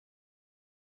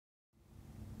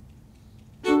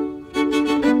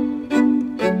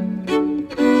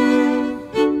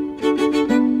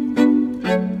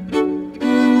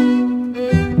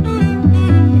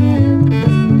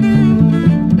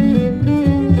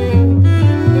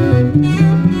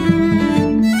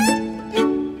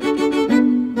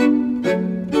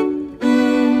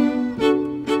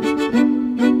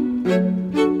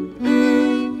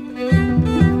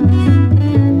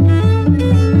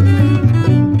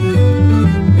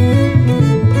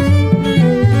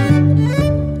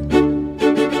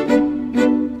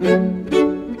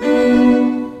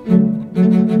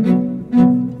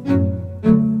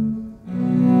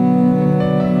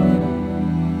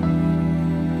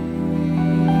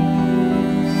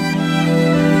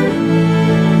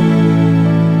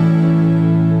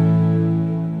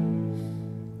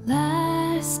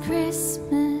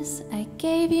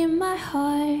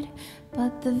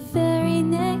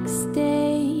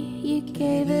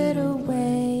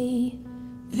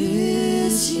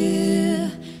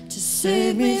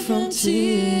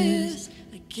tears,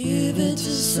 I give it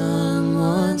to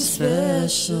someone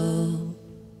special.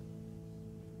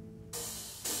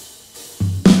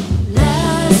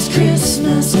 Last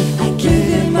Christmas, I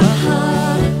gave you my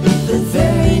heart. The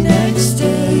very next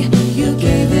day, you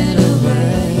gave it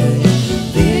away.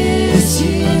 This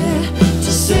year,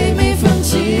 to save me from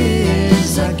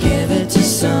tears, I give it to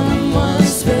someone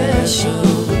special.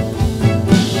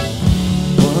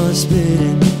 Once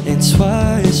bitten and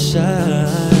twice shy,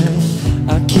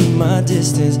 I keep my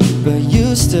distance, but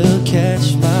you still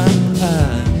catch my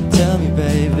eye. Tell me,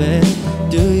 baby,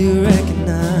 do you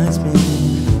recognize me?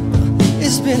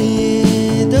 It's been a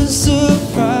year, don't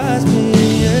surprise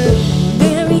me, yeah.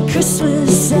 Merry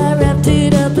Christmas, I wrapped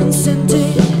it up and sent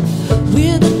it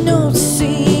with a note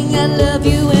saying I love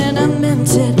you and I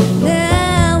meant it.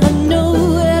 Now I know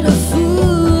what a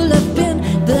fool I've been,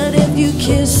 but if you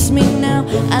kiss me now,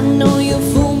 I know you'll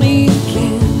fool me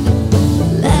again.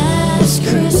 Last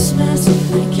Christmas,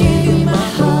 I gave you my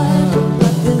heart,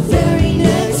 but the very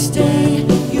next day,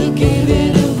 you gave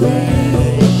it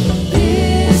away.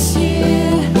 This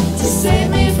year, to save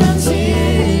me from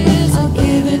tears, I'll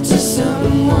give it to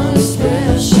someone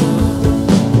special.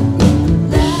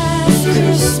 Last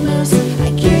Christmas,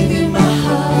 I gave you my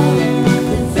heart,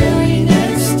 the very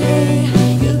next day,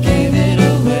 you gave it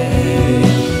away.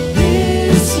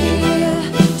 This year,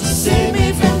 to save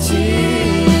me from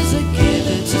tears, I give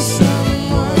it to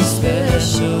someone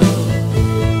special.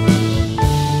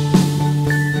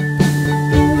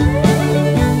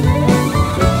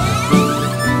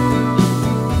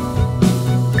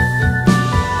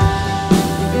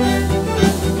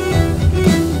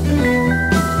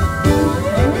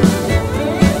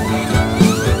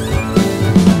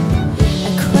 A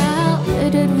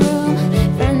crowded room,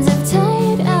 friends of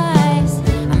tired eyes.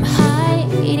 I'm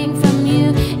hiding from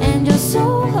you and your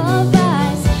soul of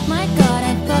eyes. My God,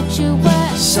 I thought you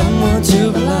were someone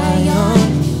to rely on.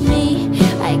 Me,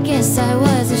 I guess I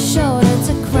was a shoulder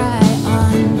to cry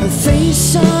on. A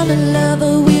face on a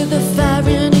lover with a fire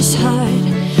in his heart.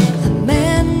 A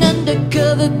man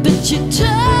undercover, but you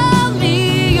tore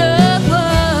me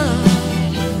apart.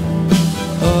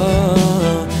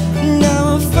 Oh,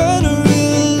 now I found a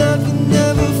real love you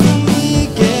never for me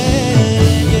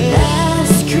again, yeah.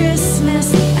 Last Christmas,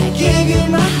 I gave you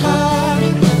my heart.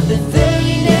 The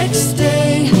very next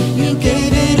day, you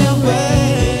gave it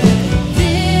away.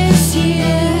 This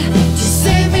year, to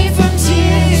save me from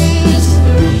tears.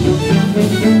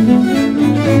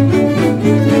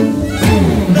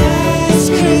 Last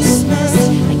Christmas,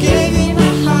 I gave you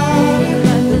my heart.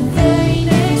 The very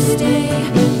next day,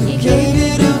 you gave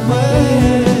it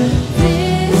away.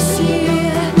 This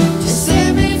year, to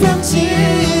save me from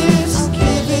tears, I'll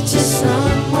give it to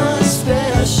someone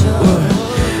special.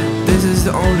 This is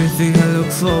the only thing I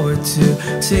look forward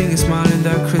to. Seeing a smile in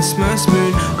that Christmas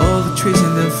mood. All the trees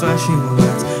and the flashing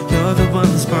lights. You're the one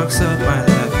that sparks up my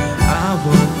life. I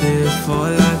want this for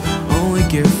life. Only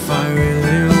gift I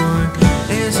really want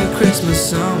is a Christmas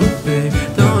song.